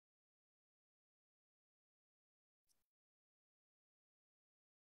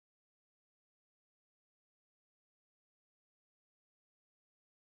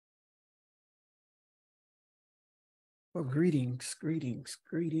Well, greetings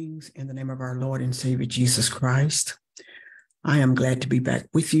in the name of our Lord and Savior Jesus Christ. I am glad to be back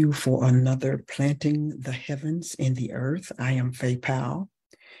with you for another Planting the Heavens in the Earth. I am Faye Powell,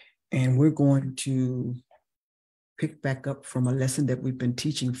 and we're going to pick back up from a lesson that we've been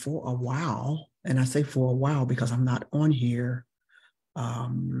teaching for a while. And I say for a while because I'm not on here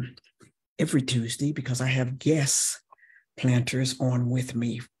every Tuesday because I have guest planters on with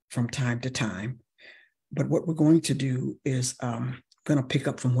me from time to time. But what we're going to do is going to pick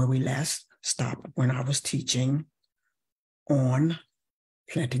up from where we last stopped when I was teaching on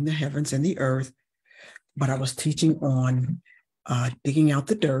planting the heavens and the earth. But I was teaching on digging out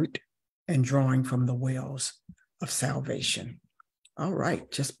the dirt and drawing from the wells of salvation. All right,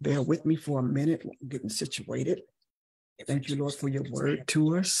 just bear with me for a minute. I'm getting situated. Thank you, Lord, for your word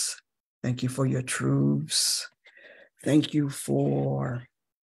to us. Thank you for your truths. Thank you for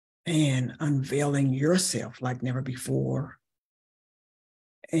unveiling yourself like never before.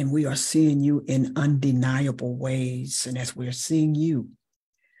 And we are seeing you in undeniable ways. And as we're seeing you,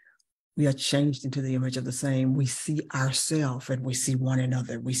 we are changed into the image of the same. We see ourselves and we see one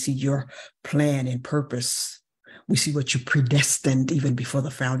another. We see your plan and purpose. We see what you predestined even before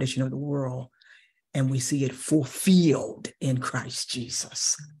the foundation of the world. And we see it fulfilled in Christ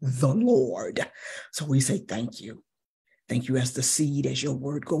Jesus, the Lord. So we say thank you. Thank you as the seed, as your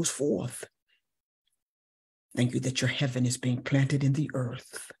word goes forth. Thank you that your heaven is being planted in the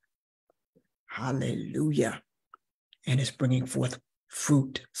earth. Hallelujah. And it's bringing forth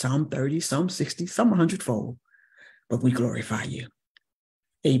fruit, some 30, some 60, some 100-fold. But we glorify you.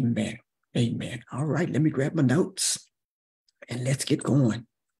 Amen. Amen. All right, let me grab my notes and let's get going.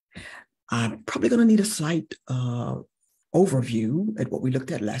 I'm probably going to need a slight overview at what we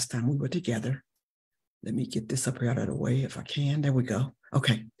looked at last time we were together. Let me get this up here out of the way if I can. There we go.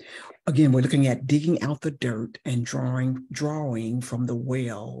 Okay. Again, we're looking at digging out the dirt and drawing from the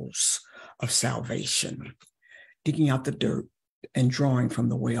wells of salvation. Digging out the dirt and drawing from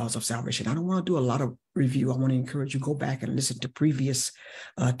the wells of salvation. I don't want to do a lot of review. I want to encourage you to go back and listen to previous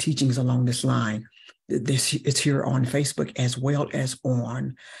teachings along this line. This is here on Facebook as well as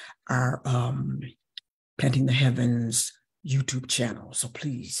on our Planting the Heavens YouTube channel. So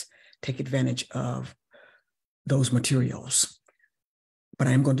please take advantage of those materials. But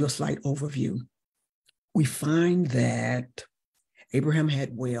I am going to do a slight overview. We find that Abraham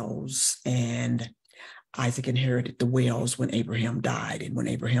had wells and Isaac inherited the wells when Abraham died. And when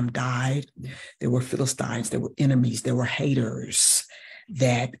Abraham died, there were Philistines, there were enemies, there were haters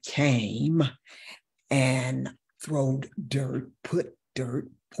that came and throwed dirt,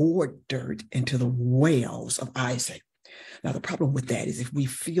 poured dirt into the wells of Isaac. Now, the problem with that is if we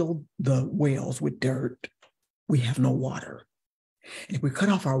fill the wells with dirt, we have no water. And if we cut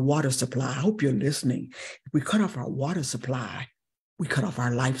off our water supply, I hope you're listening. If we cut off our water supply, we cut off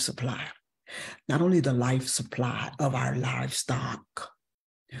our life supply. Not only the life supply of our livestock,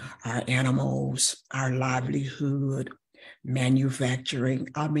 our animals, our livelihood, manufacturing.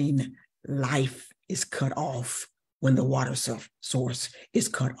 I mean, life is cut off when the water source is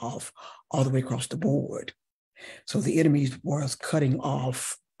cut off all the way across the board. So the enemy was cutting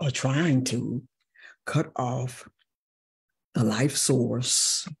off or trying to cut off the life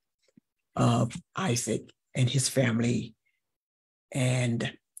source of Isaac and his family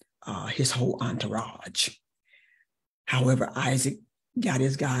and his whole entourage. However, Isaac got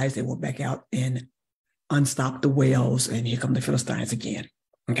his guys. They went back out and unstopped the wells, and here come the Philistines again.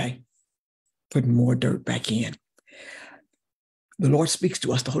 Okay, putting more dirt back in. The Lord speaks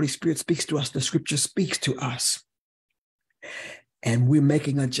to us. The Holy Spirit speaks to us. The Scripture speaks to us. And we're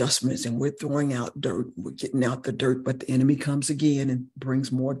making adjustments and we're throwing out dirt. We're getting out the dirt, but the enemy comes again and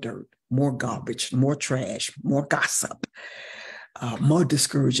brings more dirt, more garbage, more trash, more gossip, more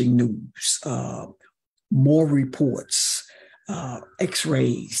discouraging news, more reports,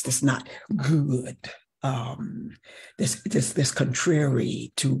 x-rays that's not good. That's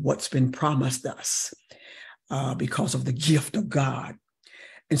contrary to what's been promised us because of the gift of God.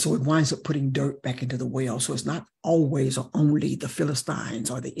 And so it winds up putting dirt back into the well. So it's not always or only the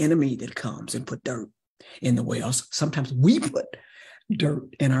Philistines or the enemy that comes and put dirt in the wells. Sometimes we put dirt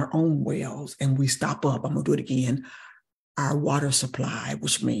in our own wells and we stop up. I'm going to do it again. Our water supply,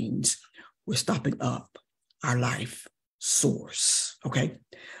 which means we're stopping up our life source. Okay.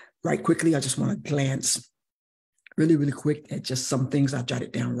 Right quickly, I just want to glance really quick at just some things I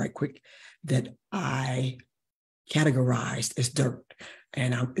jotted down right quick that I categorized as dirt.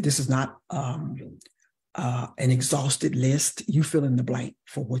 And this is not an exhausted list. You fill in the blank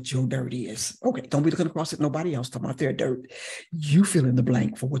for what your dirt is. Okay, don't be looking across at nobody else talking about their dirt. You fill in the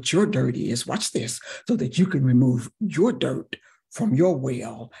blank for what your dirt is. Watch this, so that you can remove your dirt from your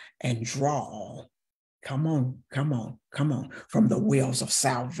well and draw. Come on, from the wells of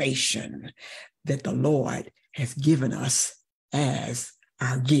salvation that the Lord has given us as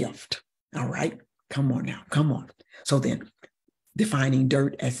our gift. All right, come on now, come on. So then, defining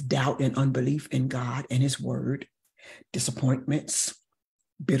dirt as doubt and unbelief in God and his word, disappointments,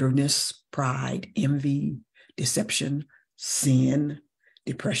 bitterness, pride, envy, deception, sin,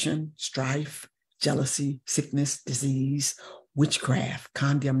 depression, strife, jealousy, sickness, disease, witchcraft,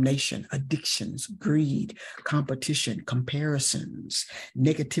 condemnation, addictions, greed, competition, comparisons,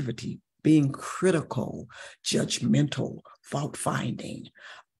 negativity, being critical, judgmental, fault-finding,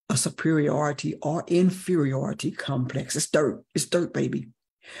 a superiority or inferiority complex. It's dirt, baby.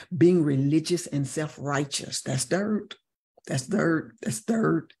 Being religious and self-righteous, that's dirt. That's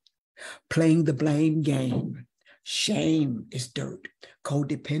dirt. Playing the blame game. Shame is dirt.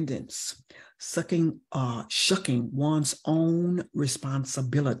 Codependence. Shucking one's own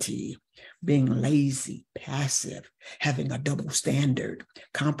responsibility. Being lazy, passive, having a double standard,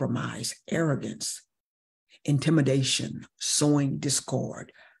 compromise, arrogance, intimidation, sowing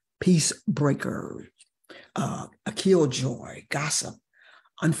discord, peace breaker, a killjoy, gossip,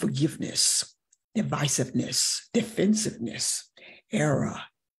 unforgiveness, divisiveness, defensiveness, error,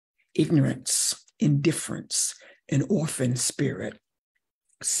 ignorance, indifference, an orphan spirit,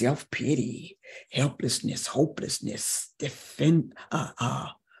 self-pity, helplessness, hopelessness,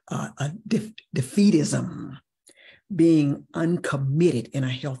 defeatism, being uncommitted in a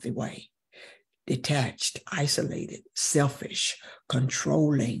healthy way, detached, isolated, selfish,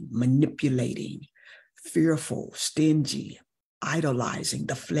 controlling, manipulating, fearful, stingy, idolizing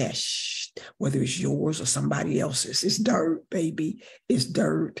the flesh, whether it's yours or somebody else's. It's dirt, baby. It's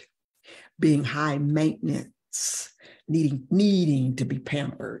dirt. Being high maintenance, needing to be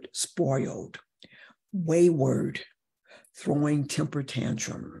pampered, spoiled, wayward, throwing temper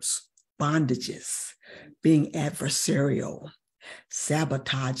tantrums, bondages, being adversarial,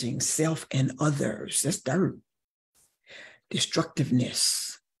 sabotaging self and others. That's dirt.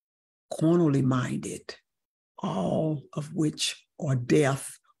 Destructiveness, carnally minded, all of which are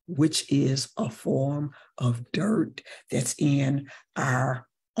death, which is a form of dirt that's in our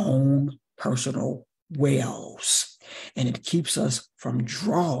own personal wells. And it keeps us from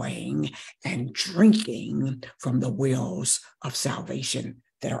drawing and drinking from the wells of salvation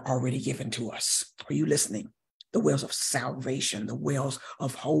that are already given to us. Are you listening? The wells of salvation, the wells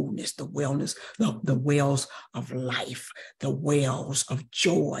of wholeness, the wells of life, the wells of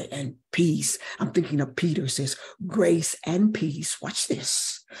joy and peace. I'm thinking of Peter says, grace and peace, watch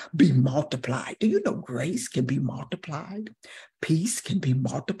this, be multiplied. Do you know grace can be multiplied? Peace can be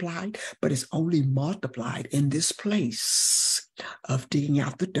multiplied, but it's only multiplied in this place of digging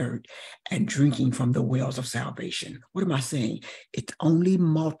out the dirt and drinking from the wells of salvation. What am I saying? It's only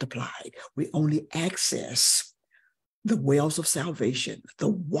multiplied. We only access the wells of salvation, the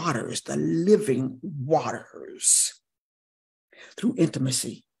waters, the living waters, through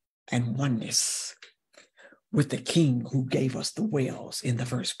intimacy and oneness with the King who gave us the wells in the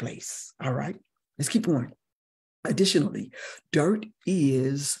first place. All right, let's keep going. Additionally, dirt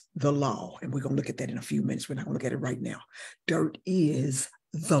is the law, and we're going to look at that in a few minutes. We're not going to look at it right now. Dirt is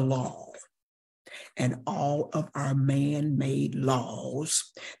the law, and all of our man-made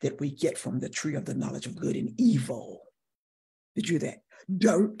laws that we get from the tree of the knowledge of good and evil. Did you hear that?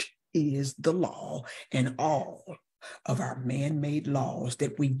 Dirt is the law, and all of our man-made laws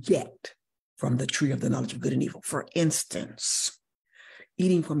that we get from the tree of the knowledge of good and evil. For instance,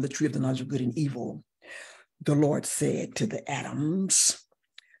 eating from the tree of the knowledge of good and evil, the Lord said to the Adams,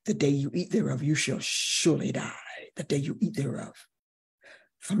 the day you eat thereof, you shall surely die. The day you eat thereof,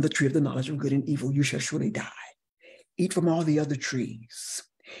 from the tree of the knowledge of good and evil, you shall surely die. Eat from all the other trees.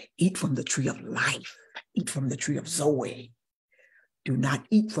 Eat from the tree of life. Eat from the tree of Zoe. Do not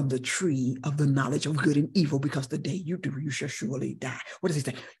eat from the tree of the knowledge of good and evil, because the day you do, you shall surely die. What does he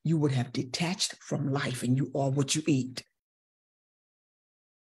say? You would have detached from life, and you are what you eat.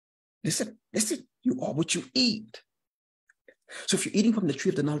 Listen, you are what you eat. So if you're eating from the tree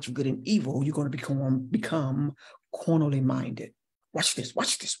of the knowledge of good and evil, you're going to become carnally minded. Watch this.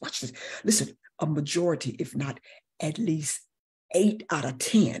 Listen, a majority, if not at least 8 out of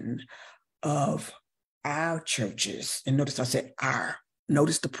 10 of our churches, and notice I said our,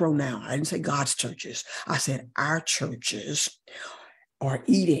 notice the pronoun. I didn't say God's churches. I said our churches are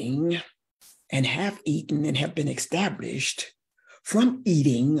eating and have eaten and have been established from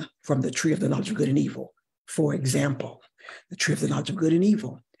eating from the tree of the knowledge of good and evil. For example, the tree of the knowledge of good and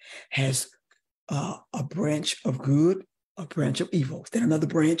evil has a branch of good, a branch of evil, then another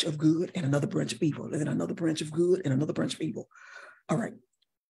branch of good and another branch of evil, and then another branch of good and another branch of evil. All right.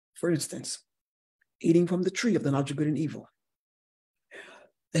 For instance, eating from the tree of the knowledge of good and evil.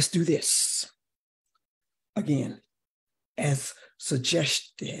 Let's do this. Again, as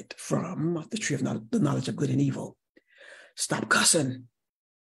suggested from the tree of the knowledge of good and evil. Stop cussing.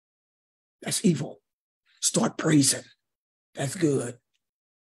 That's evil. Start praising. That's good.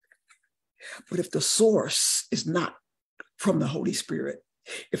 But if the source is not from the Holy Spirit,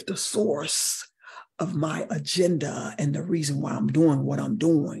 if the source of my agenda and the reason why I'm doing what I'm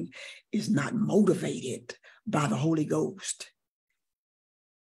doing is not motivated by the Holy Ghost,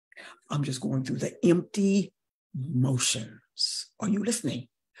 I'm just going through the empty motions. Are you listening?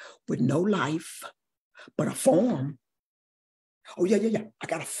 With no life, but a form. Oh, yeah. I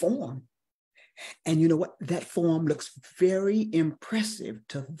got a form. And you know what? That form looks very impressive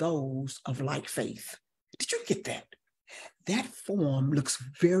to those of like faith. Did you get that? That form looks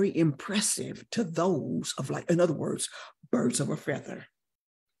very impressive to those of like, in other words, birds of a feather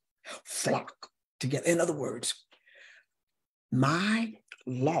flock together. In other words, my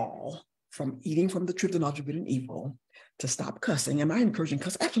law from eating from the tree of the knowledge of good and evil to stop cussing, am I encouraging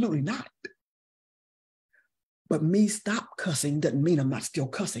cuss? Absolutely not. But me stop cussing doesn't mean I'm not still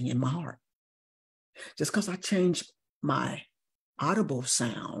cussing in my heart. Just because I changed my audible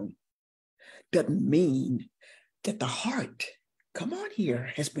sound doesn't mean that the heart, come on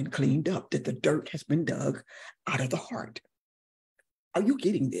here, has been cleaned up, that the dirt has been dug out of the heart. Are you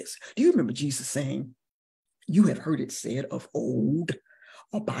getting this? Do you remember Jesus saying, you have heard it said of old,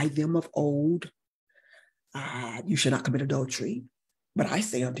 or by them of old, you should not commit adultery. But I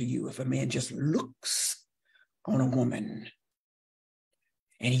say unto you, if a man just looks on a woman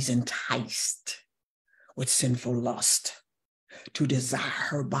and he's enticed with sinful lust to desire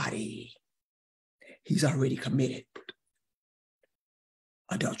her body, he's already committed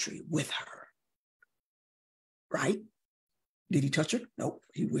adultery with her. Right? Did he touch her? Nope.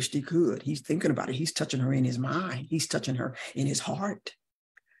 He wished he could. He's thinking about it. He's touching her in his mind. He's touching her in his heart.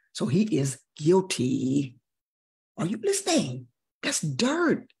 So he is guilty. Are you listening? That's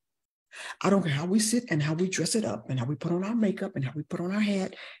dirt. I don't care how we sit and how we dress it up and how we put on our makeup and how we put on our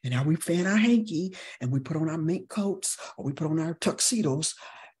hat and how we fan our hanky and we put on our mink coats or we put on our tuxedos.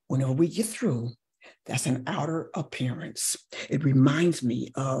 Whenever we get through, that's an outer appearance. It reminds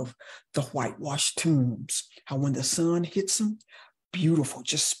me of the whitewashed tombs, how when the sun hits them, beautiful,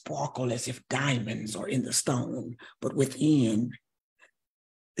 just sparkle as if diamonds are in the stone, but within,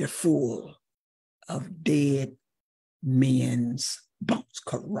 they're full of dead men's bones,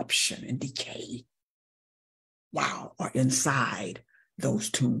 corruption and decay. Wow, are inside those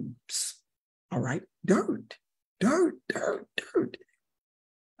tombs. All right, dirt.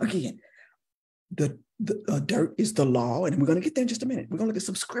 Again, the dirt is the law, and we're going to get there in just a minute. We're going to look at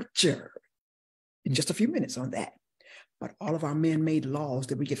some scripture in just a few minutes on that. But all of our man-made laws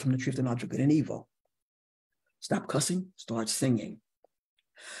that we get from the tree of the knowledge of good and evil. Stop cussing, start singing.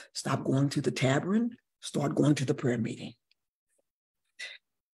 Stop going to the tavern, start going to the prayer meeting.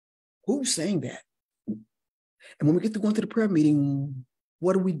 Who's saying that? And when we get to going to the prayer meeting,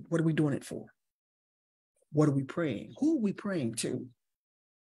 what are we doing it for? What are we praying? Who are we praying to?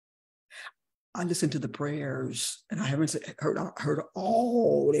 I listen to the prayers, and I haven't heard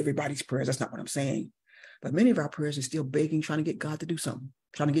all everybody's prayers. That's not what I'm saying. But many of our prayers are still begging, trying to get God to do something,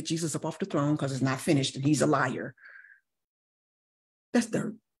 trying to get Jesus up off the throne because it's not finished and he's a liar. That's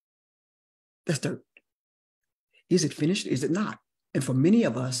dirt. That's dirt. Is it finished? Is it not? And for many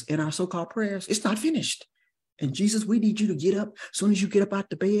of us in our so-called prayers, it's not finished. And Jesus, we need you to get up. As soon as you get up out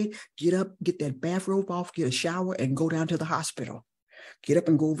the bed, get up, get that bathrobe off, get a shower, and go down to the hospital. Get up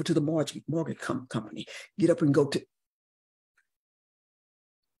and go over to the mortgage company. Get up and go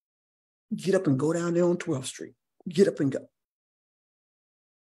down there on 12th Street. Get up and go.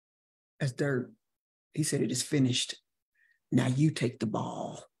 That's dirt. He said it is finished. Now you take the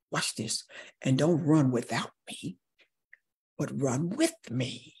ball. Watch this. And don't run without me, but run with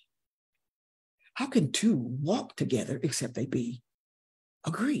me. How can two walk together except they be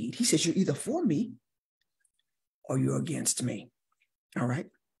agreed? He says you're either for me or you're against me. All right.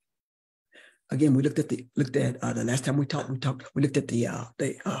 Again, we looked at the last time we looked at the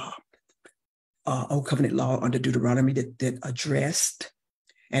Old Covenant law under Deuteronomy that addressed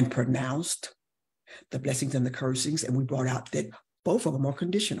and pronounced the blessings and the cursings, and we brought out that both of them are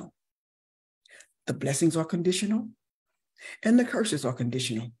conditional. The blessings are conditional, and the curses are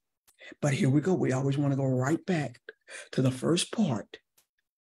conditional. But here we go. We always want to go right back to the first part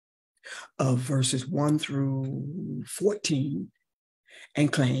of verses 1 through 14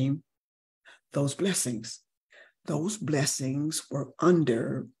 and claim those blessings. Those blessings were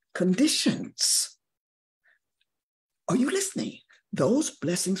under conditions. Are you listening? Those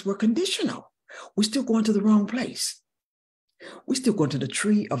blessings were conditional. We're still going to the wrong place. We're still going to the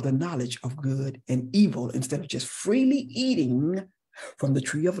tree of the knowledge of good and evil instead of just freely eating from the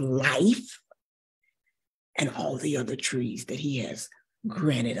tree of life and all the other trees that he has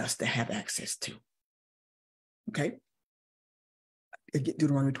granted us to have access to. Okay?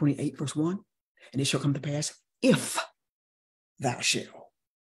 Deuteronomy 28, verse 1. And it shall come to pass, if thou shalt.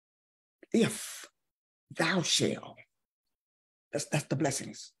 If thou shalt. That's the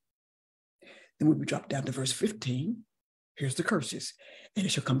blessings. Then we drop down to verse 15. Here's the curses. And it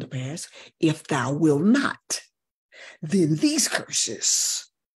shall come to pass, if thou will not, then these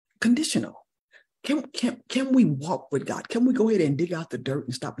curses, conditional. Can we walk with God? Can we go ahead and dig out the dirt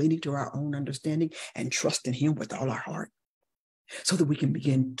and stop leaning to our own understanding and trust in him with all our heart so that we can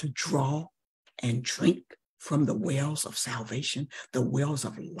begin to draw and drink from the wells of salvation, the wells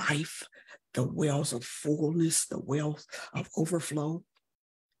of life, the wells of fullness, the wells of overflow?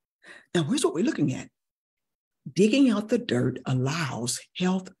 Now, here's what we're looking at. Digging out the dirt allows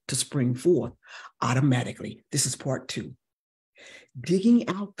health to spring forth automatically. This is part 2. Digging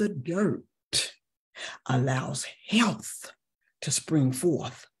out the dirt allows health to spring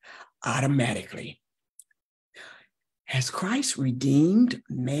forth automatically. Has Christ redeemed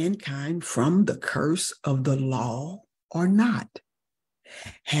mankind from the curse of the law or not?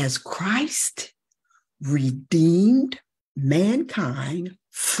 Has Christ redeemed mankind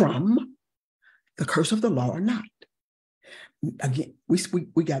from the curse of the law or not? Again,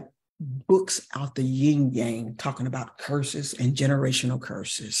 we got books out the yin yang talking about curses and generational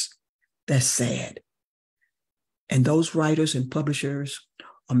curses. That's sad. And those writers and publishers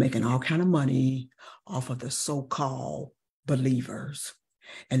are making all kind of money off of the so-called believers.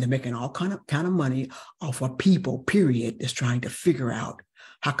 And they're making all kind of money off of people, period, that's trying to figure out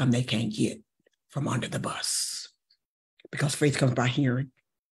how come they can't get from under the bus. Because faith comes by hearing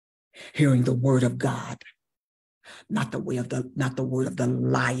the word of God, not the word of the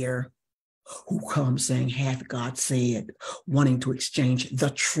liar who comes saying, hath God said, wanting to exchange the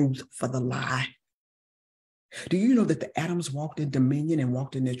truth for the lie. Do you know that the Adams walked in dominion and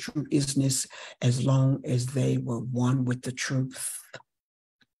walked in their true isness as long as they were one with the truth?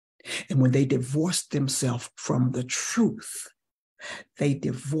 And when they divorced themselves from the truth, they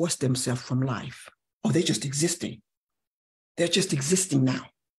divorced themselves from life. Oh, they're just existing. They're just existing now.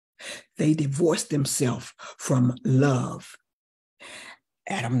 They divorced themselves from love.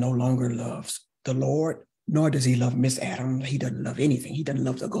 Adam no longer loves the Lord, nor does he love Miss Adam. He doesn't love anything. He doesn't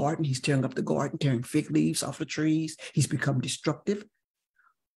love the garden. He's tearing up the garden, tearing fig leaves off the trees. He's become destructive.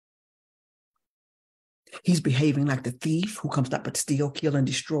 He's behaving like the thief who comes not but to steal, kill, and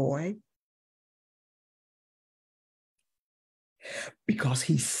destroy. Because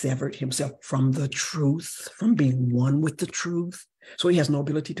he severed himself from the truth, from being one with the truth. So he has no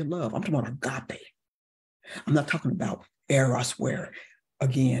ability to love. I'm talking about agape. I'm not talking about eros where,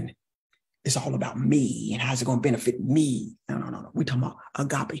 again, it's all about me and how's it going to benefit me. No. We're talking about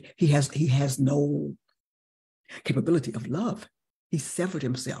agape. He has no capability of love. He severed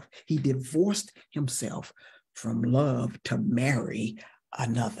himself. He divorced himself from love to marry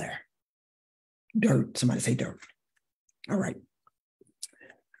another. Dirt. Somebody say dirt. All right.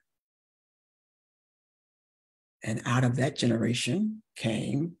 And out of that generation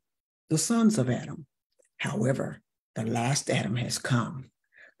came the sons of Adam. However, the last Adam has come.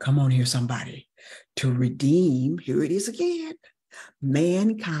 Come on here, somebody, to redeem, here it is again,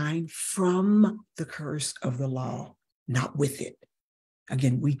 mankind from the curse of the law, not with it.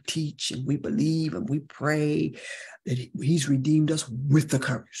 Again, we teach and we believe and we pray that he's redeemed us with the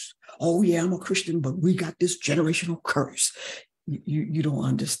curse. Oh yeah, I'm a Christian, but we got this generational curse. You don't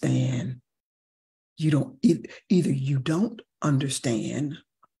understand. Either you don't understand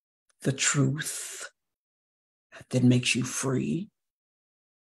the truth that makes you free,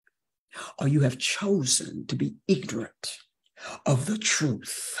 or you have chosen to be ignorant of the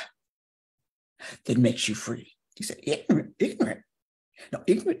truth that makes you free. You said ignorant. No,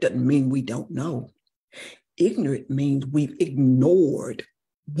 ignorant doesn't mean we don't know. Ignorant means we've ignored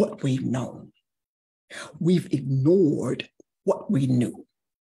what we've known. We've ignored what we knew.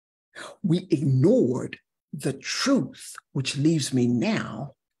 We ignored the truth, which leaves me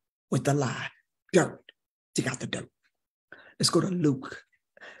now with the lie. Dirt. Dig out the dirt. Let's go to Luke,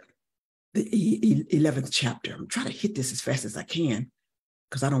 the 11th chapter. I'm trying to hit this as fast as I can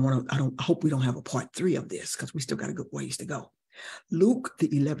because I hope we don't have a part 3 of this because we still got a good ways to go. Luke, the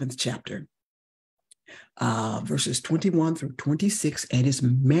 11th chapter, verses 21 through 26, and is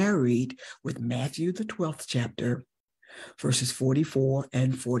married with Matthew, the 12th chapter, verses 44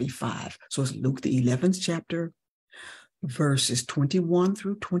 and 45. So it's Luke, the 11th chapter, verses 21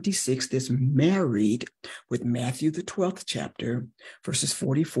 through 26, that's married with Matthew, the 12th chapter, verses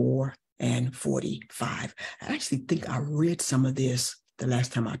 44 and 45. I actually think I read some of this the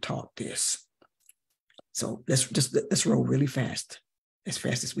last time I taught this. So let's roll really fast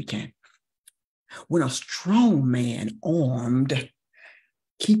as we can. When a strong man armed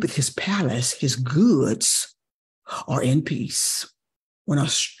keepeth his palace, his goods are in peace. When a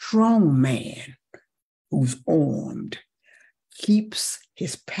strong man who's armed keeps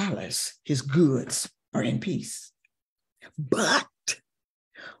his palace, his goods are in peace. But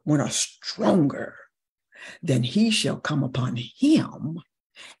when a stronger than he shall come upon him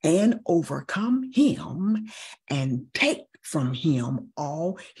and overcome him and take from him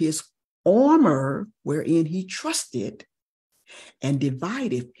all his armor wherein he trusted and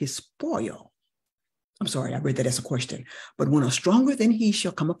divideth his spoil. I'm sorry, I read that as a question. But when a stronger than he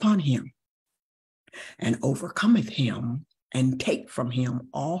shall come upon him and overcometh him and take from him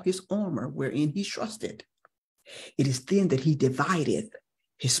all his armor wherein he trusted, it is then that he divideth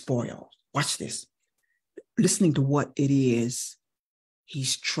his spoil. Watch this. Listening to what it is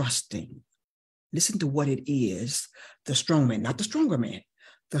he's trusting. Listen to what it is the strong man, not the stronger man.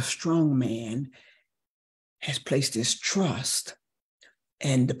 The strong man has placed his trust,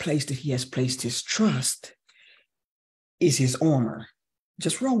 and the place that he has placed his trust is his armor.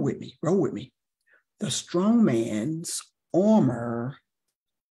 Just roll with me. The strong man's armor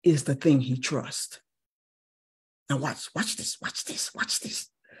is the thing he trusts. Now watch this.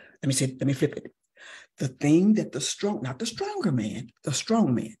 Let me flip it. The thing that the strong man, the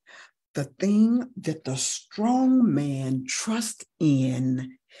thing that the strong man trusts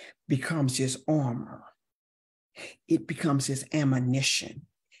in becomes his armor. It becomes his ammunition.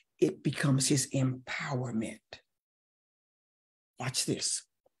 It becomes his empowerment. Watch this.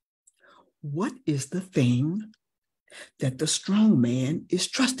 What is the thing that the strong man is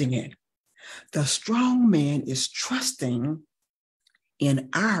trusting in? The strong man is trusting in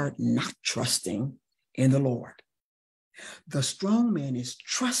our not trusting in the Lord. The strong man is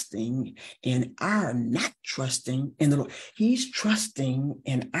trusting in our not trusting in the Lord. He's trusting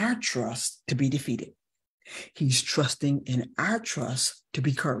in our trust to be defeated. He's trusting in our trust to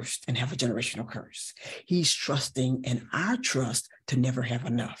be cursed and have a generational curse. He's trusting in our trust to never have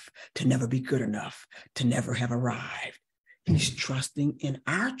enough, to never be good enough, to never have arrived. He's trusting in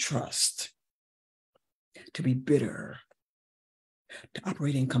our trust to be bitter, to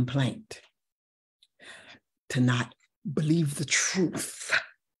operate in complaint, to not believe the truth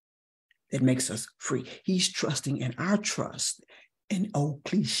that makes us free. He's trusting in our trust in old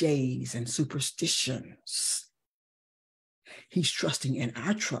cliches and superstitions. He's trusting in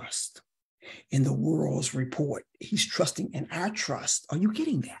our trust in the world's report. He's trusting in our trust. Are you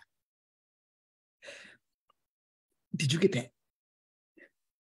getting that? Did you get that?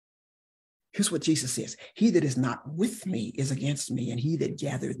 Here's what Jesus says. He that is not with me is against me, and he that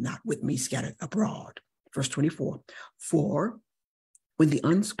gathereth not with me scattereth abroad. Verse 24, for when the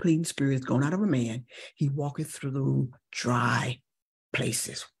unclean spirit is gone out of a man, he walketh through dry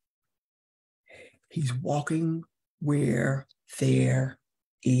places. He's walking where there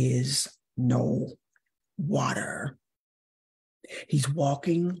is no water. He's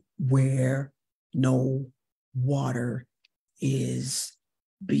walking where no water is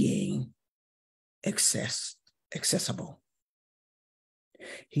being accessible.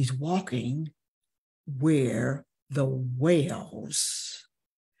 He's walking where the wells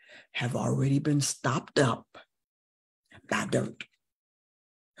have already been stopped up by dirt.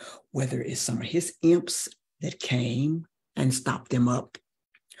 Whether it's some of his imps that came and stopped them up,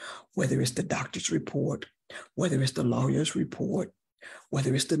 whether it's the doctor's report, whether it's the lawyer's report,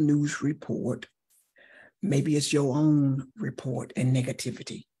 whether it's the news report, maybe it's your own report and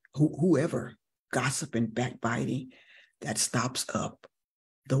negativity, whoever, gossip and backbiting, that stops up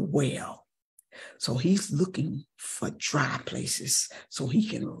the well. So he's looking for dry places so he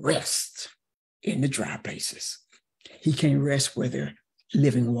can rest in the dry places. He can't rest where there's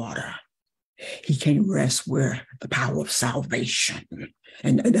living water. He can't rest where the power of salvation.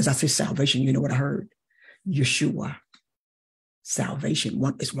 And as I say salvation, you know what I heard? Yeshua. Salvation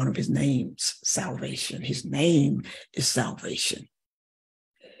is one of his names, salvation. His name is salvation.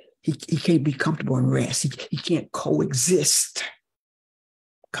 He can't be comfortable and rest. He can't coexist.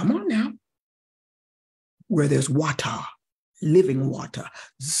 Come on now. Where there's water, living water,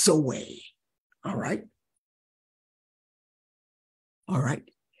 Zoe. All right. All right.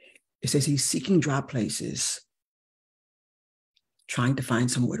 It says he's seeking dry places, trying to find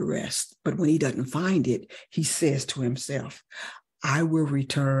somewhere to rest. But when he doesn't find it, he says to himself, I will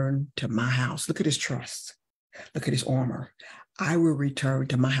return to my house. Look at his trust. Look at his armor. I will return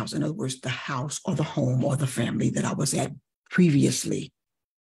to my house. In other words, the house or the home or the family that I was at previously.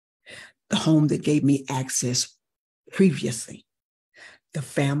 The home that gave me access previously. The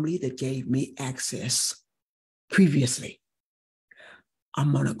family that gave me access previously.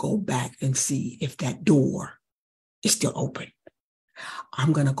 I'm going to go back and see if that door is still open.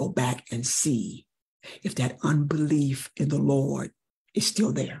 I'm going to go back and see if that unbelief in the Lord is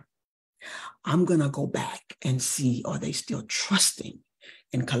still there. I'm going to go back and see, are they still trusting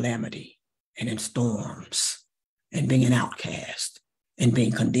in calamity and in storms and being an outcast and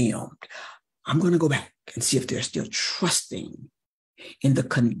being condemned? I'm going to go back and see if they're still trusting in the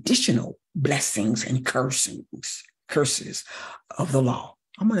conditional blessings and curses of the law.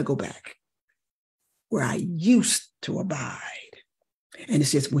 I'm going to go back where I used to abide. And it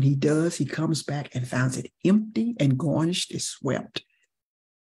says when he does, he comes back and finds it empty and garnished, is swept.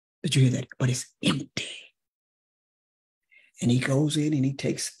 Did you hear that? But it's empty. And he goes in and he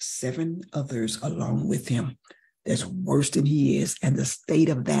takes 7 others along with him. That's worse than he is. And the state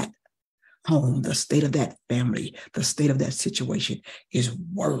of that home, the state of that family, the state of that situation is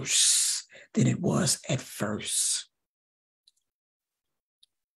worse than it was at first.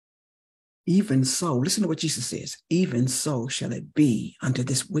 Even so, listen to what Jesus says, even so shall it be unto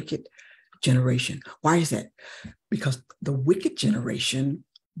this wicked generation. Why is that? Because the wicked generation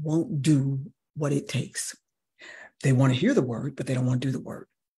won't do what it takes. They want to hear the word, but they don't want to do the word.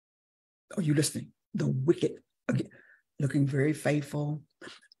 Are you listening? The wicked, again, looking very faithful,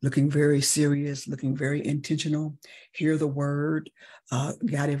 looking very serious, looking very intentional, hear the word,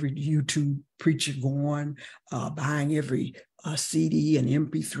 got every YouTube preacher going, buying every CD and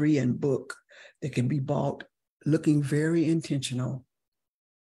MP3 and book that can be bought, looking very intentional,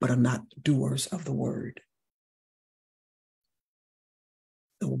 but are not doers of the word.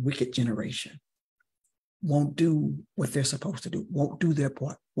 The wicked generation won't do what they're supposed to do, won't do their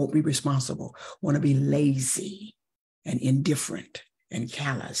part, won't be responsible, want to be lazy and indifferent and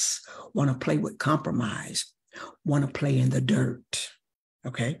callous, want to play with compromise, want to play in the dirt,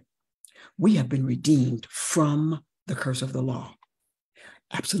 okay? We have been redeemed from the curse of the law,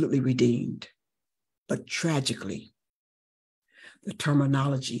 absolutely redeemed. But tragically, the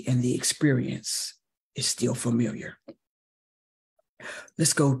terminology and the experience is still familiar.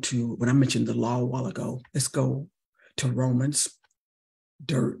 Let's go to, when I mentioned the law a while ago, let's go to Romans,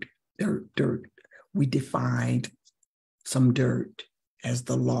 dirt. We defined some dirt as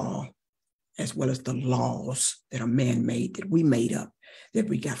the law, as well as the laws that are man-made, that we made up, that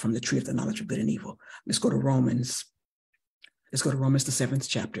we got from the tree of the knowledge of good and evil. Let's go to Romans. Let's go to Romans, the 7th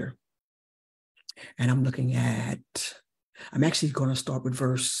chapter. And I'm actually going to start with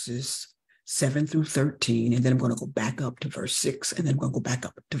verses 7 through 13, and then I'm going to go back up to verse 6, and then I'm going to go back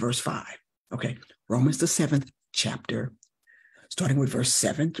up to verse 5. Okay, Romans, the 7th chapter, starting with verse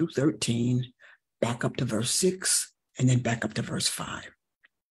 7 through 13, back up to verse 6, and then back up to verse 5.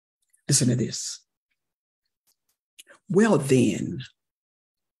 Listen to this. Well, then,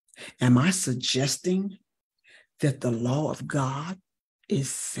 am I suggesting that the law of God is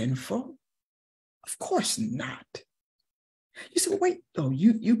sinful? Of course not. You say, well, wait, though,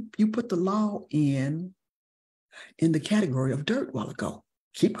 you put the law in the category of dirt a while ago.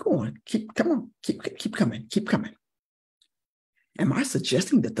 Keep going. Keep coming. Am I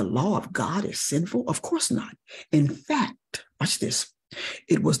suggesting that the law of God is sinful? Of course not. In fact, watch this.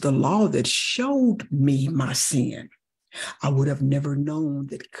 It was the law that showed me my sin. I would have never known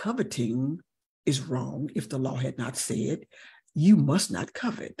that coveting is wrong if the law had not said, you must not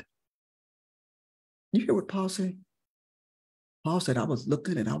covet. You hear what Paul said? Paul said, I was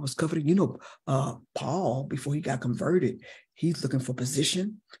looking and I was coveting. You know, Paul, before he got converted, he's looking for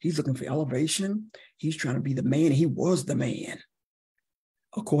position. He's looking for elevation. He's trying to be the man. He was the man,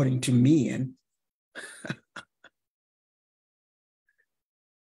 according to men.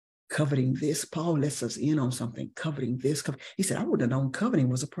 Coveting this, Paul lets us in on something. Coveting this. He said, I wouldn't have known coveting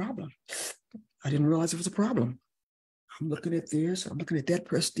was a problem. I didn't realize it was a problem. I'm looking at this. I'm looking at that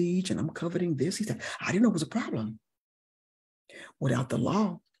prestige, and I'm coveting this. He said, I didn't know it was a problem. Without the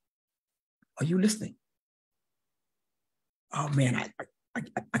law, are you listening? Oh man,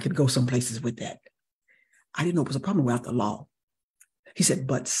 I could go some places with that. I didn't know it was a problem without the law. He said,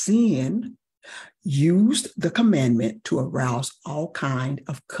 but sin used the commandment to arouse all kind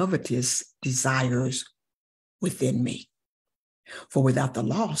of covetous desires within me. For without the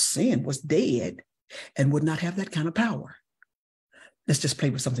law, sin was dead and would not have that kind of power. let's just play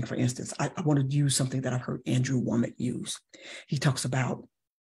with something. For instance, I want to use something that I've heard Andrew Womack use. He talks about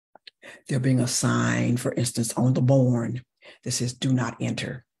there being a sign, for instance, on the barn that says, do not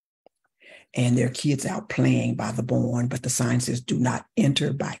enter. And there are kids out playing by the barn, but the sign says, do not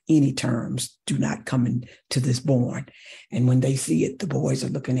enter by any terms. Do not come into this barn. And when they see it, the boys are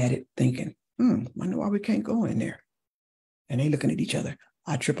looking at it thinking, wonder why we can't go in there. And they looking at each other.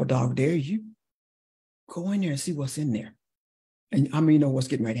 I triple dog dare you. Go in there and see what's in there. And how many know what's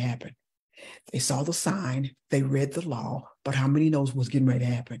getting ready to happen? They saw the sign, they read the law, but how many knows what's getting ready to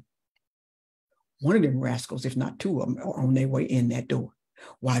happen? One of them rascals, if not two of them, are on their way in that door,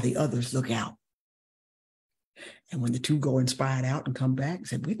 while the others look out. And when the two go and spy it out and come back and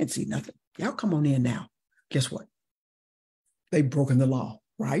say, we didn't see nothing. Y'all come on in now. Guess what? They've broken the law,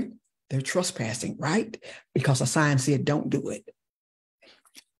 right? They're trespassing, right? Because a sign said, don't do it.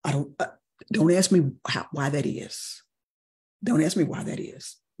 Don't ask me why that is. Don't ask me why that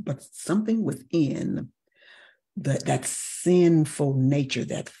is. But something within that sinful nature,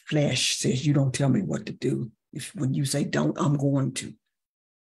 that flesh says, you don't tell me what to do. When you say don't, I'm going to.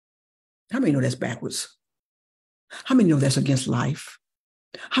 How many know that's backwards? How many know that's against life?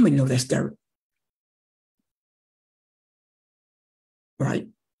 How many know that's dirt? Right?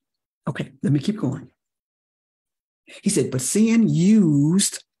 Okay, let me keep going. He said, but sin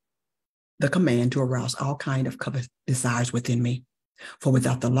used the command to arouse all kind of covetous desires within me. For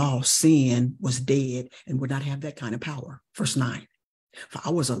without the law, sin was dead and would not have that kind of power. Verse 9, for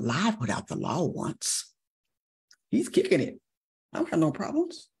I was alive without the law once. He's kicking it. I don't have no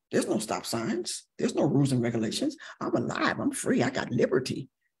problems. There's no stop signs. There's no rules and regulations. I'm alive. I'm free. I got liberty.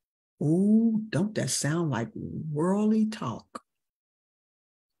 Ooh, don't that sound like worldly talk?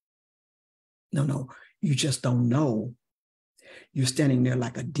 No, you just don't know. You're standing there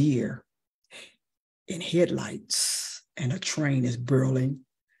like a deer in headlights and a train is burling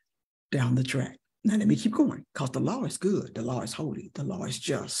down the track. Now, let me keep going, because the law is good. The law is holy. The law is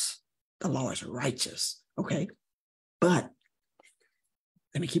just. The law is righteous. Okay? But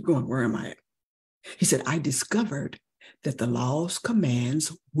let me keep going. Where am I at? He said, I discovered that the law's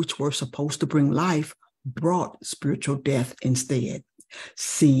commands, which were supposed to bring life, brought spiritual death instead.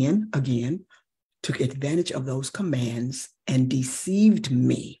 Sin, again, took advantage of those commands and deceived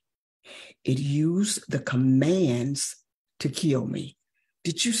me. It used the commands to kill me.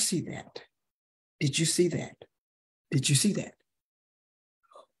 Did you see that? Did you see that? Did you see that?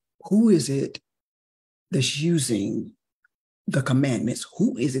 Who is it that's using the commandments?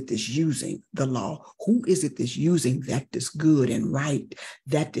 Who is it that's using the law? Who is it that's using that is good and right,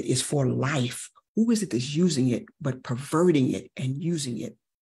 that is for life? Who is it that's using it, but perverting it and using it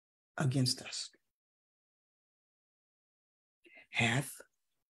against us? Hath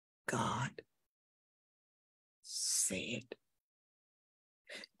God said?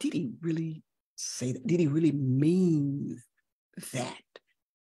 Did he really say that? Did he really mean that?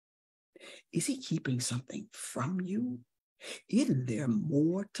 Is he keeping something from you? Isn't there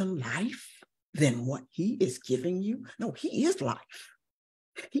more to life than what he is giving you? No, he is life.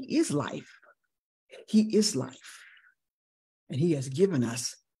 He is life. He is life. And he has given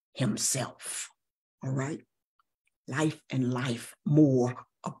us himself. All right? Life and life more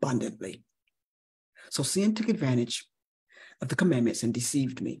abundantly. So sin took advantage of the commandments and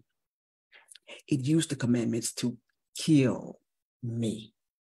deceived me. It used the commandments to kill me.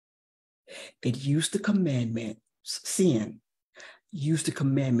 It used the commandments, sin used the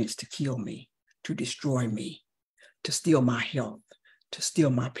commandments to kill me, to destroy me, to steal my health, to steal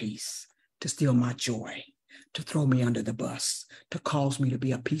my peace, to steal my joy, to throw me under the bus, to cause me to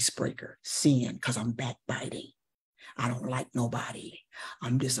be a peace breaker. Sin, because I'm backbiting. I don't like nobody.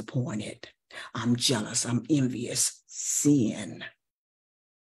 I'm disappointed. I'm jealous. I'm envious. Sin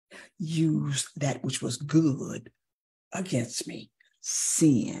used that which was good against me.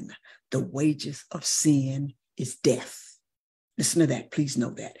 Sin. The wages of sin is death. Listen to that. Please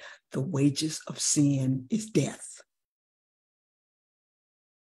know that. The wages of sin is death.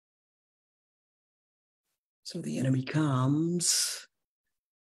 So the enemy comes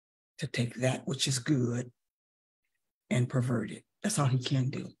to take that which is good and pervert it. That's all he can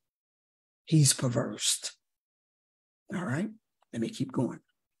do. He's perverse. All right? Let me keep going.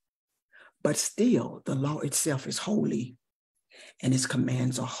 But still, the law itself is holy, and its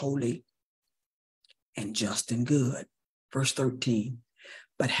commands are holy and just and good. Verse 13.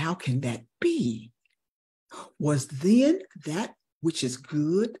 But how can that be? Was then that which is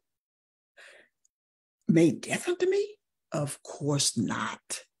good made death unto me? Of course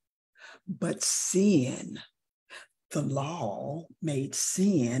not. But sin, the law made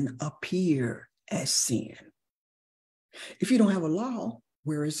sin appear as sin. If you don't have a law,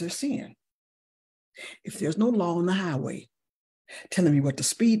 where is there sin? If there's no law on the highway telling me what the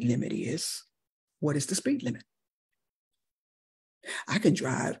speed limit is, what is the speed limit? I can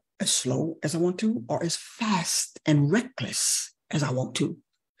drive as slow as I want to or as fast and reckless as I want to.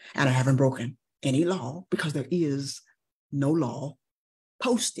 And I haven't broken any law because there is no law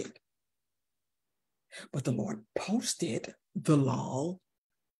posted. But the Lord posted the law.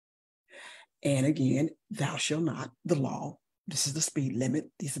 And again, thou shalt not, the law. This is the speed limit.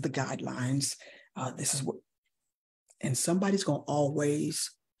 These are the guidelines. This is what, and somebody's going to always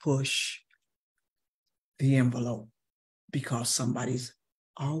push the envelope because somebody's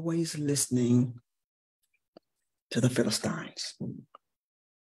always listening to the Philistines.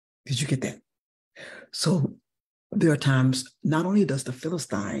 Did you get that? So there are times, not only does the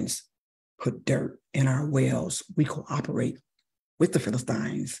Philistines put dirt in our wells, we cooperate with the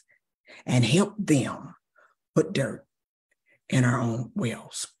Philistines and help them put dirt in our own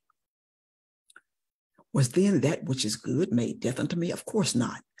wells. Was then that which is good made death unto me? Of course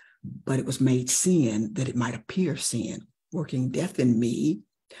not. But it was made sin that it might appear sin, working death in me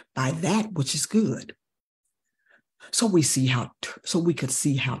by that which is good. So we could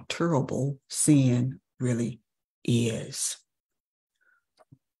see how terrible sin really is.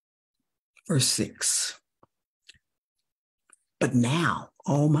 Verse 6. But now,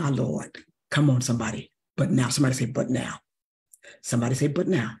 oh my Lord, come on, somebody. But now, somebody say, but now. Somebody say, but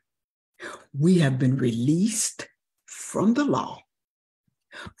now. We have been released from the law,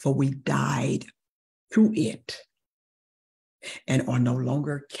 for we died through it and are no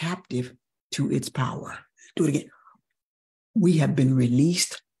longer captive to its power. Do it again. We have been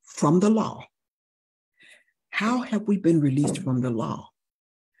released from the law. How have we been released from the law?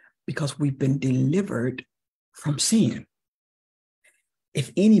 Because we've been delivered from sin.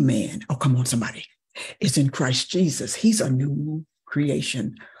 If any man, oh, come on, somebody, is in Christ Jesus, he's a new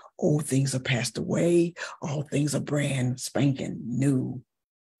creation. Old things are passed away. All things are brand spanking new.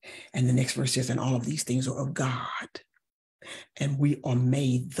 And the next verse says, and all of these things are of God. And we are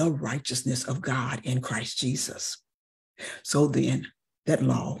made the righteousness of God in Christ Jesus. So then that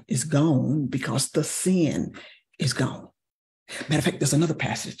law is gone because the sin is gone. Matter of fact, there's another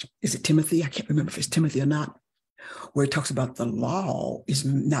passage. Is it Timothy? I can't remember if it's Timothy or not, where it talks about the law is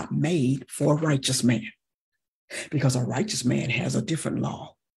not made for a righteous man, because a righteous man has a different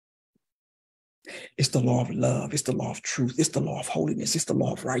law. It's the law of love. It's the law of truth. It's the law of holiness. It's the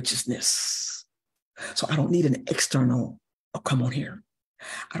law of righteousness. So I don't need an external, oh, come on here.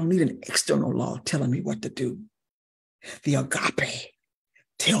 I don't need an external law telling me what to do. The agape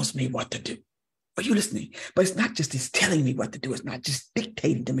tells me what to do. Are you listening? But it's not just it's telling me what to do. It's not just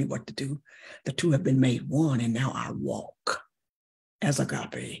dictating to me what to do. The two have been made one, and now I walk as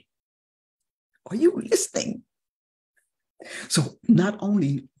agape. Are you listening? So not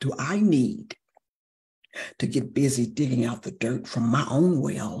only do I need to get busy digging out the dirt from my own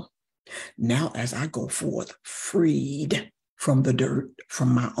well, now as I go forth freed from the dirt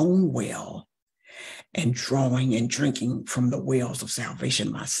from my own well and drawing and drinking from the wells of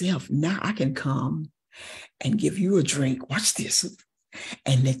salvation myself, now I can come and give you a drink, watch this,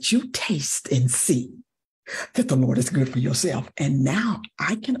 and let you taste and see that the Lord is good for yourself. And now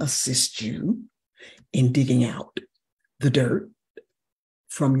I can assist you in digging out the dirt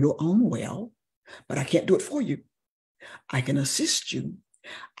from your own well, but I can't do it for you. I can assist you.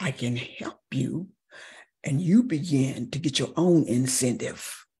 I can help you, and you begin to get your own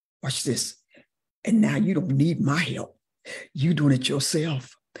incentive. Watch this. And now you don't need my help. You're doing it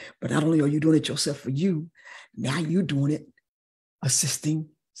yourself. But not only are you doing it yourself for you, now you're doing it assisting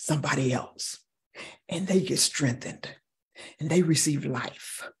somebody else. And they get strengthened. And they receive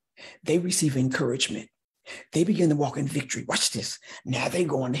life. They receive encouragement. They begin to walk in victory. Watch this. Now they're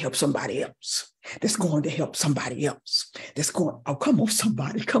going to help somebody else. That's going to help somebody else. That's going, oh, come on,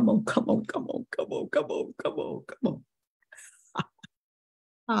 somebody. Come on, come on, come on, come on, come on, come on, come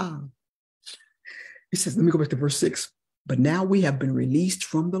on. It says, let me go back to verse 6. But now we have been released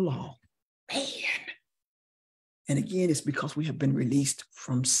from the law. Man. And again, it's because we have been released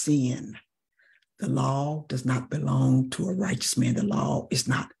from sin. The law does not belong to a righteous man. The law is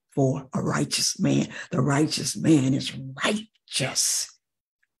not for a righteous man. The righteous man is righteous.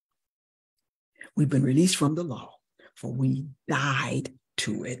 We've been released from the law, for we died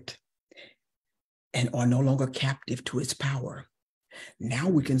to it and are no longer captive to its power. Now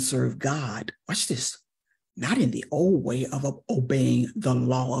we can serve God, watch this, not in the old way of obeying the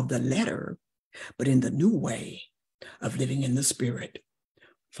law of the letter, but in the new way of living in the spirit.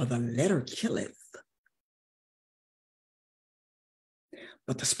 For the letter killeth,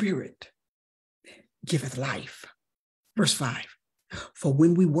 but the spirit giveth life. Verse 5. For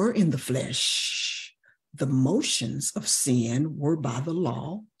when we were in the flesh, the motions of sin were by the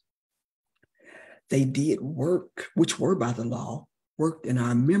law. They did work, which were by the law, worked in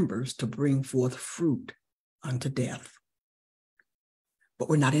our members to bring forth fruit unto death. But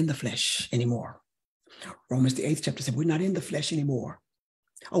we're not in the flesh anymore. Romans, the 8th chapter, said we're not in the flesh anymore.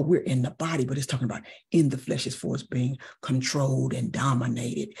 Oh, we're in the body, but it's talking about in the flesh as far as being controlled and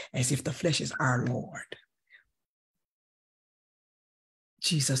dominated, as if the flesh is our Lord.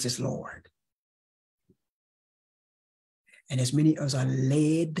 Jesus is Lord. And as many as are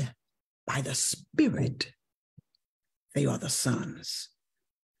led by the Spirit, they are the sons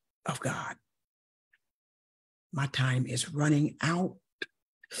of God. My time is running out.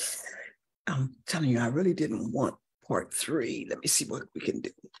 I'm telling you, I really didn't want part 3. Let me see what we can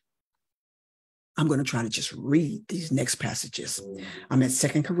do. I'm going to try to just read these next passages. I'm at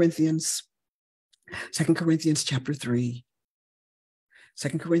 2 Corinthians chapter 3.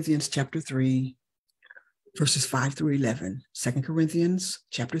 2 Corinthians chapter 3, verses 5 through 11. 2 Corinthians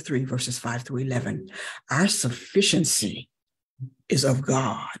chapter 3, verses 5 through 11. Our sufficiency is of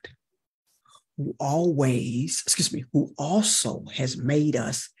God, who also has made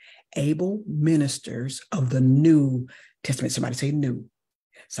us able ministers of the New Testament. Somebody say new.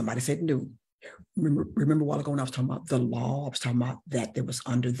 Somebody said new. Remember a while ago when I was talking about the law, I was talking about that there was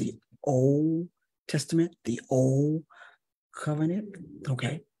under the Old Testament, the Old Covenant.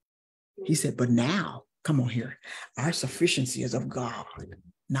 Okay. He said, but now, come on here, our sufficiency is of God,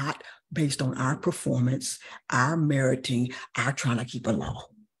 not based on our performance, our meriting, our trying to keep a law.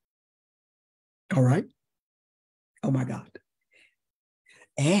 All right. Oh my God.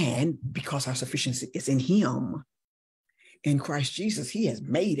 And because our sufficiency is in him, in Christ Jesus, he has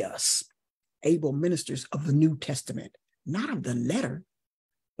made us able ministers of the New Testament, not of the letter,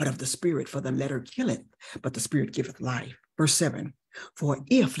 but of the Spirit. For the letter killeth, but the Spirit giveth life. Verse 7,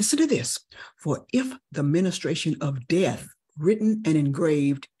 listen to this, for if the ministration of death written and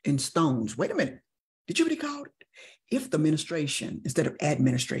engraved in stones, wait a minute, did you what he called it? If the ministration, instead of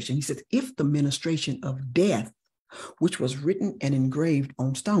administration, he says, if the ministration of death, which was written and engraved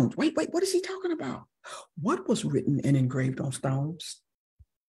on stones. Wait, what is he talking about? What was written and engraved on stones?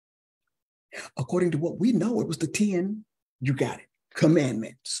 According to what we know, it was the 10, you got it,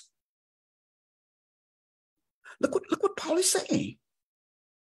 commandments. Look what Paul is saying.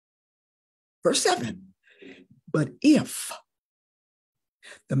 Verse 7, but if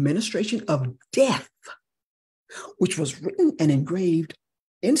the ministration of death, which was written and engraved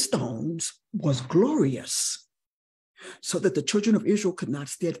in stones, was glorious, so that the children of Israel could not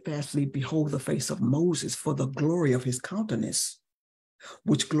steadfastly behold the face of Moses for the glory of his countenance,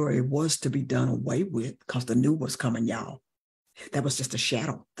 which glory was to be done away with because the new was coming, y'all. That was just a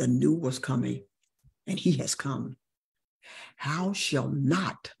shadow. The new was coming, and he has come. How shall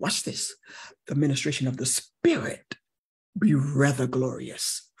not, watch this, the ministration of the Spirit be rather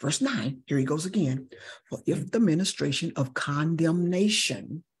glorious? Verse 9, here he goes again. For if the ministration of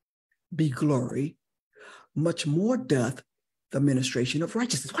condemnation be glory, much more doth the ministration of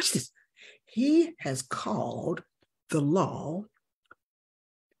righteousness. Watch this. He has called the law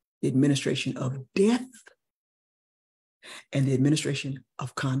the administration of death and the administration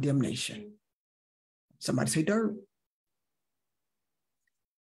of condemnation. Somebody say dirt.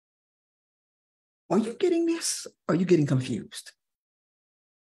 Are you getting this? Are you getting confused?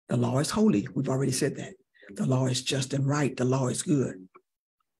 The law is holy. We've already said that. The law is just and right. The law is good.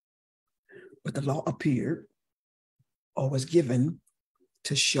 But the law appeared or was given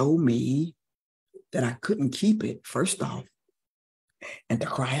to show me that I couldn't keep it, first off, and to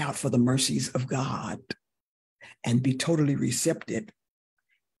cry out for the mercies of God and be totally receptive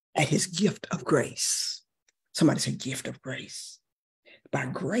at his gift of grace. Somebody say gift of grace. By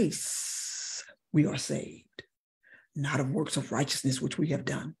grace, we are saved, not of works of righteousness, which we have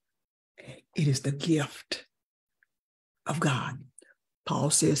done. It is the gift of God. Paul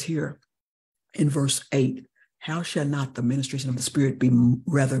says here in verse 8, how shall not the ministration of the Spirit be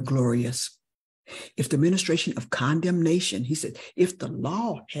rather glorious? If the ministration of condemnation, he said, if the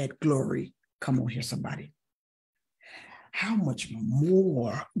law had glory, come on here, somebody, how much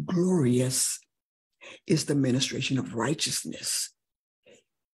more glorious is the ministration of righteousness?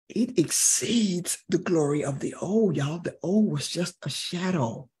 It exceeds the glory of the old, y'all. The old was just a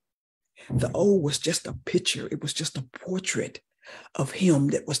shadow. The old was just a picture. It was just a portrait of him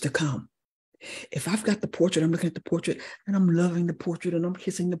that was to come. If I've got the portrait, I'm looking at the portrait and I'm loving the portrait and I'm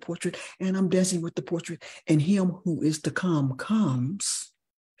kissing the portrait and I'm dancing with the portrait, and him who is to come comes,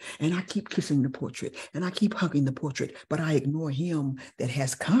 and I keep kissing the portrait and I keep hugging the portrait, but I ignore him that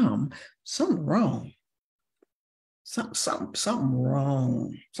has come, something wrong. Something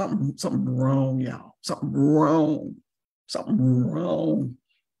wrong. Something wrong, y'all. Something wrong. Something wrong.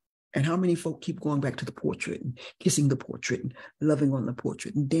 And how many folk keep going back to the portrait and kissing the portrait and loving on the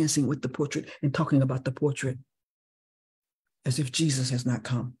portrait and dancing with the portrait and talking about the portrait as if Jesus has not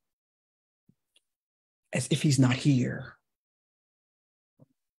come, as if he's not here.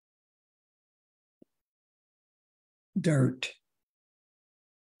 Dirt.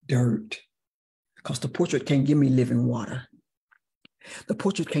 Because the portrait can't give me living water. The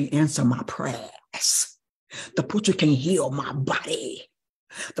portrait can't answer my prayers. The portrait can't heal my body.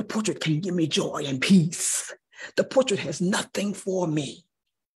 The portrait can't give me joy and peace. The portrait has nothing for me.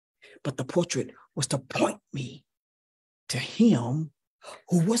 But the portrait was to point me to him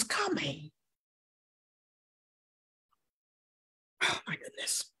who was coming. Oh, my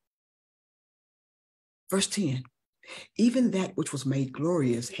goodness. Verse 10, even that which was made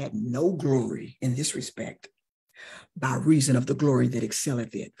glorious had no glory in this respect, by reason of the glory that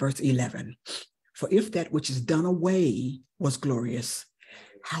excelleth it. Verse 11, for if that which is done away was glorious,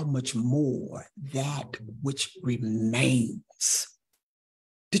 how much more that which remains?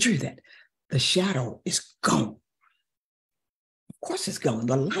 Did you hear that? The shadow is gone. Of course it's gone.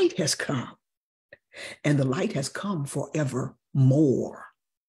 The light has come. And the light has come forevermore.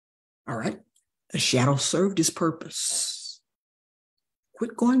 All right? The shadow served its purpose.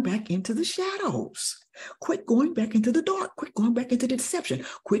 Quit going back into the shadows. Quit going back into the dark. Quit going back into the deception.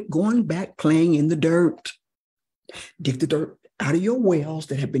 Quit going back playing in the dirt. Dig the dirt out of your wells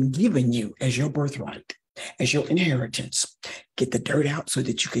that have been given you as your birthright, as your inheritance. Get the dirt out so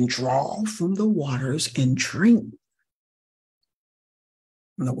that you can draw from the waters and drink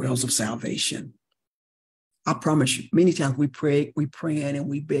from the wells of salvation. I promise you, many times we praying and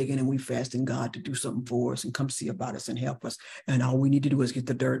we begging and we fasting God to do something for us and come see about us and help us. And all we need to do is get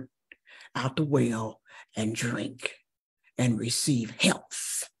the dirt out the well and drink and receive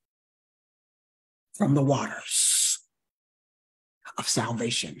health from the waters of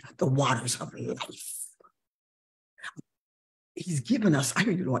salvation, the waters of life. He's given us, I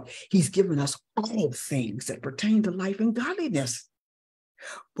hear you, Lord, he's given us all things that pertain to life and godliness.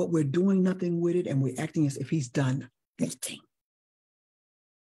 But we're doing nothing with it, and we're acting as if he's done nothing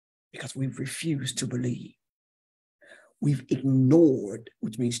because we've refused to believe. We've ignored,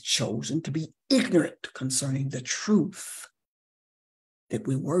 which means chosen to be ignorant concerning the truth that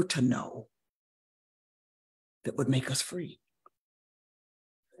we were to know that would make us free.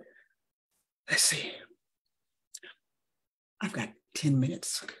 Let's see. I've got 10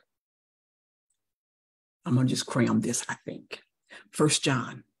 minutes. I'm going to just cram this, I think. 1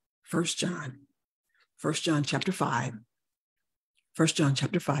 John chapter 5,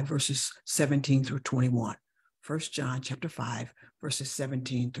 verses 17 through 21. 1 John chapter 5, verses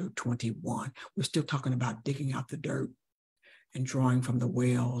 17 through 21. We're still talking about digging out the dirt and drawing from the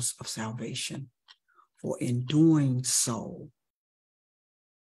wells of salvation. For in doing so,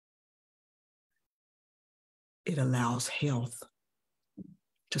 it allows health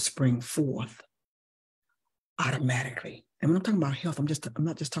to spring forth automatically. And when I'm talking about health, I'm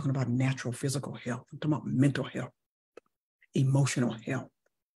not just talking about natural physical health. I'm talking about mental health, emotional health.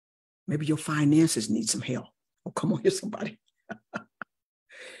 Maybe your finances need some help. Oh, come on here, somebody.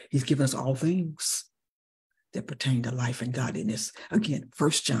 He's given us all things that pertain to life and godliness. Again,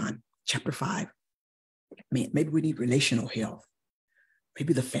 1 John chapter 5. Man, maybe we need relational health.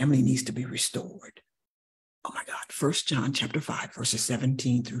 Maybe the family needs to be restored. Oh my God. 1 John chapter 5, verses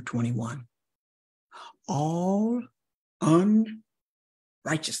 17 through 21. All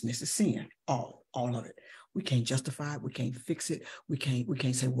unrighteousness is sin. All of it. We can't justify it. We can't fix it. We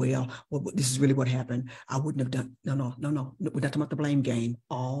can't say, well, this is really what happened. I wouldn't have done. No. We're not talking about the blame game.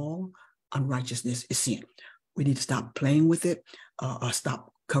 All unrighteousness is sin. We need to stop playing with it.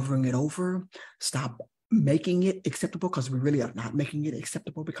 Stop covering it over. Stop making it acceptable, because we really are not making it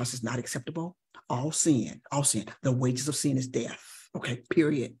acceptable, because it's not acceptable. All sin. The wages of sin is death. Okay,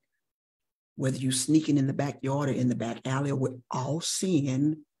 period. Whether you're sneaking in the backyard or in the back alley, or with all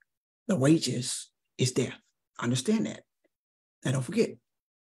sin, the wages is death. Understand that. And don't forget,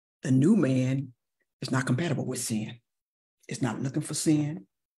 the new man is not compatible with sin. It's not looking for sin.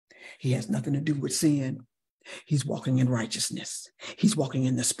 He has nothing to do with sin. He's walking in righteousness. He's walking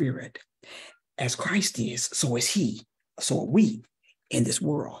in the Spirit. As Christ is, so is he. So are we in this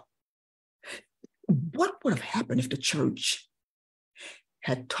world. What would have happened if the church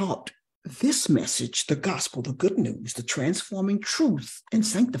had taught this message, the gospel, the good news, the transforming truth and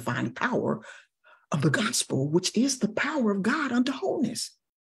sanctifying power of the gospel, which is the power of God unto wholeness?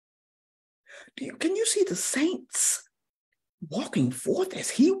 Can you see the saints walking forth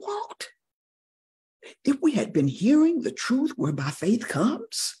as he walked? If we had been hearing the truth whereby faith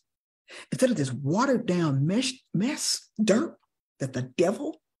comes, instead of this watered down mess, dirt that the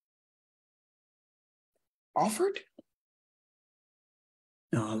devil offered.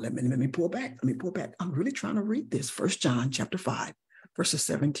 No, let me pull back. Let me pull back. I'm really trying to read this. 1 John chapter 5, verses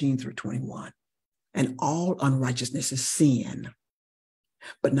 17 through 21. And all unrighteousness is sin,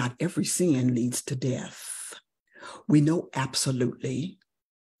 but not every sin leads to death. We know absolutely,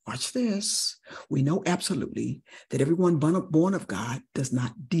 watch this, we know absolutely that everyone born of God does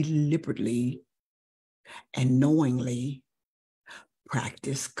not deliberately and knowingly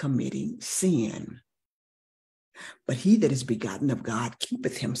practice committing sin. But he that is begotten of God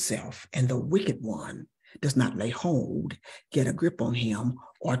keepeth himself, and the wicked one does not lay hold, get a grip on him,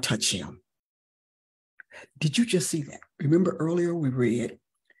 or touch him. Did you just see that? Remember earlier we read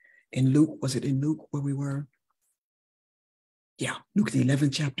in Luke, was it in Luke where we were? Yeah, Luke the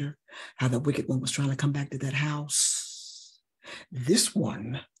 11th chapter, how the wicked one was trying to come back to that house. This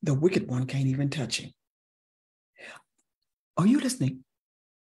one, the wicked one can't even touch him. Are you listening?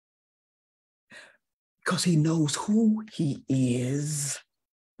 Because he knows who he is,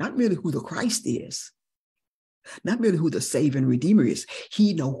 not merely who the Christ is, not merely who the Savior and Redeemer is.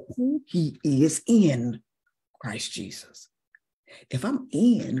 He knows who he is in Christ Jesus. If I'm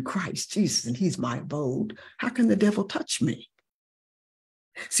in Christ Jesus and he's my abode, how can the devil touch me?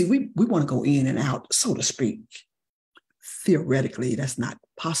 See, we want to go in and out, so to speak. Theoretically, that's not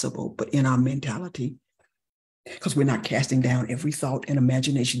possible, but in our mentality, because we're not casting down every thought and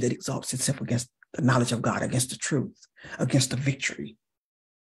imagination that exalts itself against the knowledge of God, against the truth, against the victory,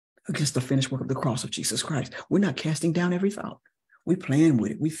 against the finished work of the cross of Jesus Christ. We're not casting down every thought. We're playing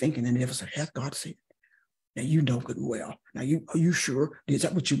with it. We're thinking, and the devil said, hath God said? Now you know good and well. Now, are you sure? Is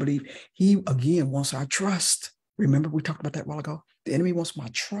that what you believe? He, again, wants our trust. Remember, we talked about that a while ago? The enemy wants my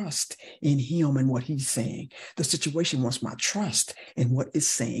trust in him and what he's saying. The situation wants my trust in what it's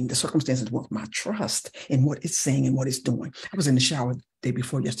saying. The circumstances want my trust in what it's saying and what it's doing. I was in the shower the day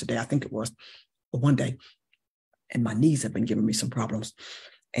before yesterday, I think it was, or one day, and my knees have been giving me some problems.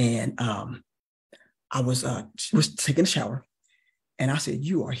 And I was taking a shower, and I said,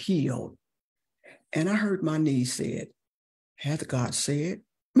 you are healed. And I heard my knees said, hath God said?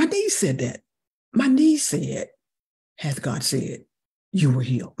 My knees said that. My knees said, hath God said, you were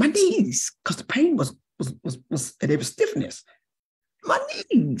healed. My knees, because the pain was there was stiffness. My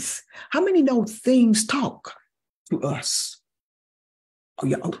knees. How many know things talk to us? Oh,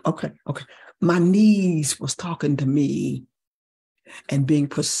 yeah. Oh, okay. My knees was talking to me and being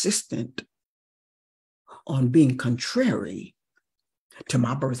persistent on being contrary to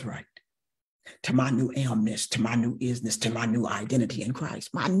my birthright, to my new amness, to my new isness, to my new identity in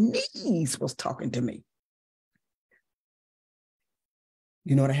Christ. My knees was talking to me.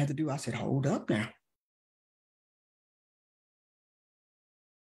 You know what I had to do? I said, hold up now.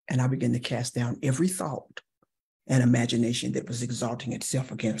 And I began to cast down every thought and imagination that was exalting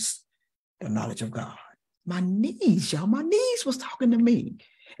itself against the knowledge of God. My knees, y'all, my knees was talking to me.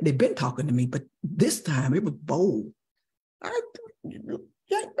 And they've been talking to me, but this time it was bold. I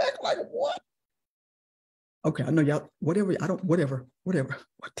yank back like what? Okay, I know y'all, whatever.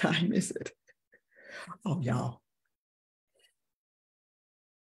 What time is it? Oh, y'all.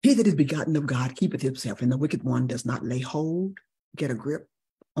 He that is begotten of God keepeth himself, and the wicked one does not lay hold, get a grip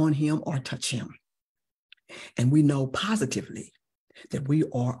on him, or touch him. And we know positively that we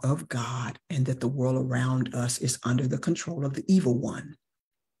are of God and that the world around us is under the control of the evil one.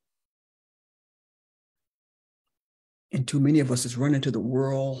 And too many of us is running to the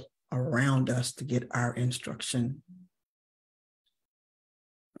world around us to get our instruction.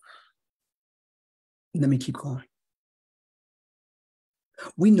 Let me keep going.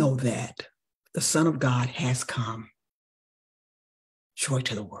 We know that the Son of God has come, joy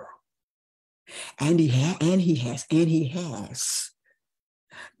to the world. And he has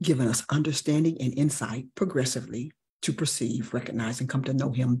given us understanding and insight progressively to perceive, recognize, and come to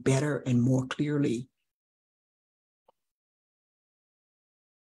know him better and more clearly.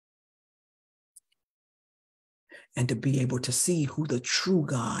 And to be able to see who the true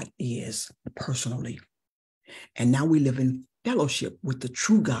God is personally. And now we live in fellowship with the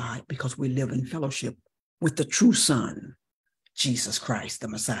true God because we live in fellowship with the true Son, Jesus Christ, the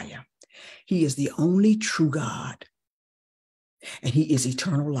Messiah. He is the only true God, and he is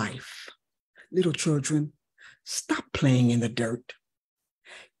eternal life. Little children, stop playing in the dirt.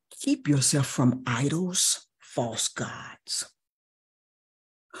 Keep yourself from idols, false gods,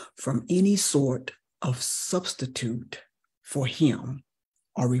 from any sort of substitute for him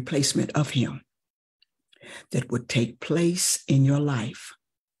or replacement of him that would take place in your life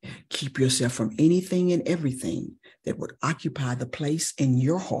Keep yourself from anything and everything that would occupy the place in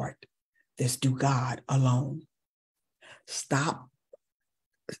your heart that's due God alone. That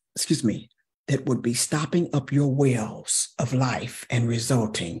would be stopping up your wells of life and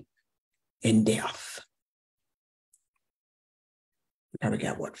resulting in death. We probably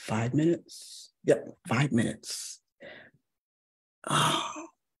got 5 minutes? Yep, 5 minutes.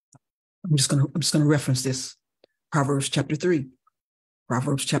 I'm just gonna reference this. Proverbs chapter 3,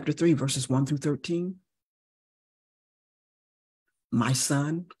 verses 1 through 13. My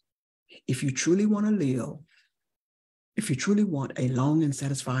son, if you truly want to live, if you truly want a long and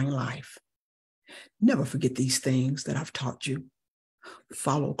satisfying life, never forget these things that I've taught you.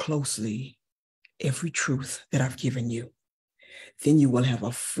 Follow closely every truth that I've given you. Then you will have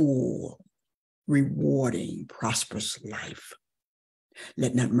a full, rewarding, prosperous life.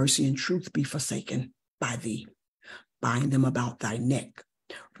 Let not mercy and truth be forsaken by thee. Bind them about thy neck.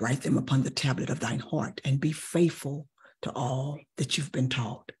 Write them upon the tablet of thine heart, and be faithful to all that you've been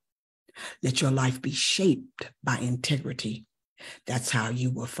taught. Let your life be shaped by integrity. That's how you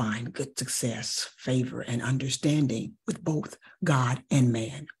will find good success, favor, and understanding with both God and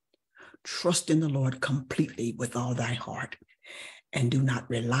man. Trust in the Lord completely with all thy heart, and do not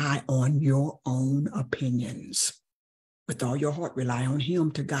rely on your own opinions. With all your heart, rely on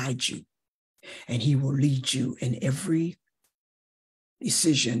him to guide you, and he will lead you in every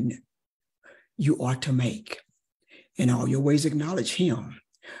decision you are to make. In all your ways, acknowledge him.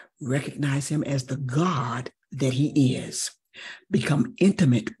 Recognize him as the God that he is. Become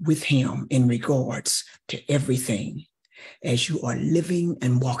intimate with him in regards to everything as you are living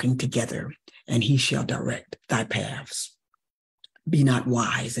and walking together, and he shall direct thy paths. Be not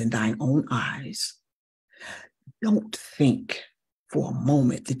wise in thine own eyes. Don't think for a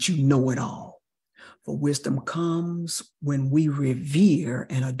moment that you know it all. For wisdom comes when we revere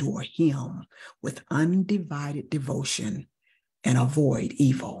and adore him with undivided devotion and avoid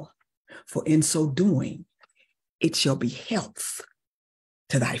evil. For in so doing, it shall be health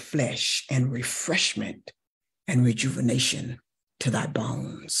to thy flesh and refreshment and rejuvenation to thy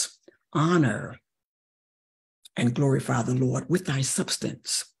bones. Honor and glorify the Lord with thy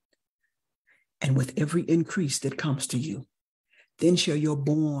substance and with every increase that comes to you. Then shall your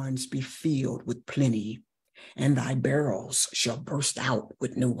barns be filled with plenty, and thy barrels shall burst out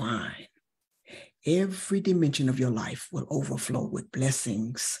with new wine. Every dimension of your life will overflow with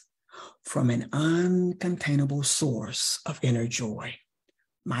blessings from an uncontainable source of inner joy.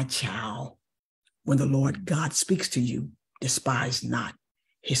 My child, when the Lord God speaks to you, despise not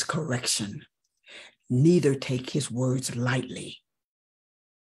his correction, neither take his words lightly,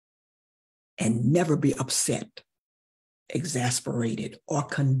 and never be upset, exasperated, or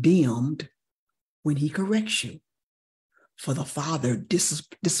condemned when he corrects you. For the Father,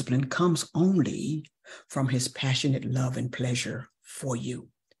 discipline comes only from his passionate love and pleasure for you.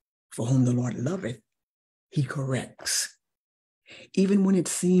 For whom the Lord loveth, he corrects. Even when it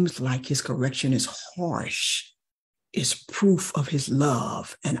seems like his correction is harsh, is proof of his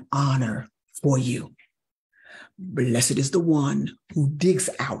love and honor for you. Blessed is the one who digs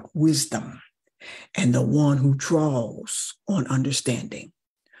out wisdom and the one who draws on understanding,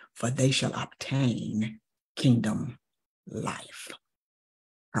 for they shall obtain kingdom life.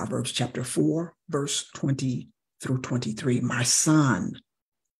 Proverbs chapter 4, verse 20 through 23. My son,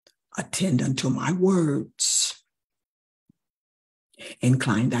 attend unto my words.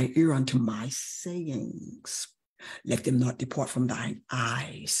 Incline thy ear unto my sayings. Let them not depart from thine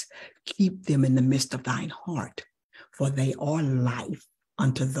eyes. Keep them in the midst of thine heart, for they are life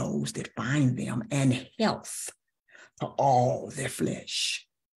unto those that find them, and health to all their flesh.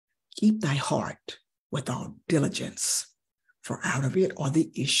 Keep thy heart with all diligence, for out of it are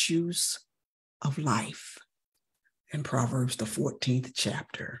the issues of life. In Proverbs, the 14th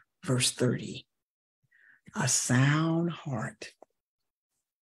chapter, verse 30, a sound heart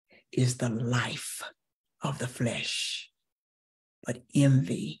is the life of the flesh, but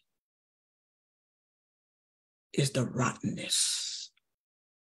envy is the rottenness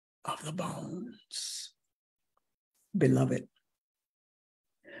of the bones. Beloved,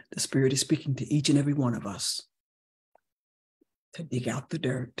 the Spirit is speaking to each and every one of us to dig out the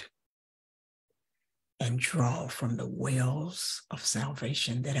dirt and draw from the wells of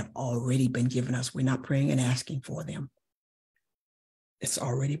salvation that have already been given us. We're not praying and asking for them. It's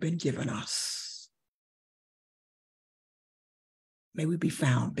already been given us. May we be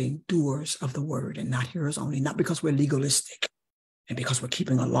found being doers of the word and not hearers only, not because we're legalistic and because we're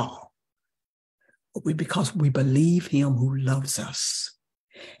keeping a law, but because we believe him who loves us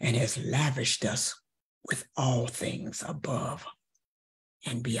and has lavished us with all things above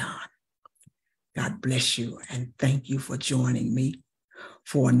and beyond. God bless you, and thank you for joining me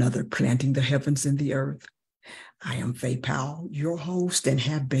for another Planting the Heavens in the Earth. I am Faye Powell, your host, and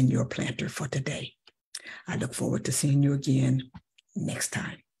have been your planter for today. I look forward to seeing you again next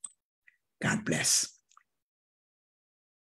time. God bless.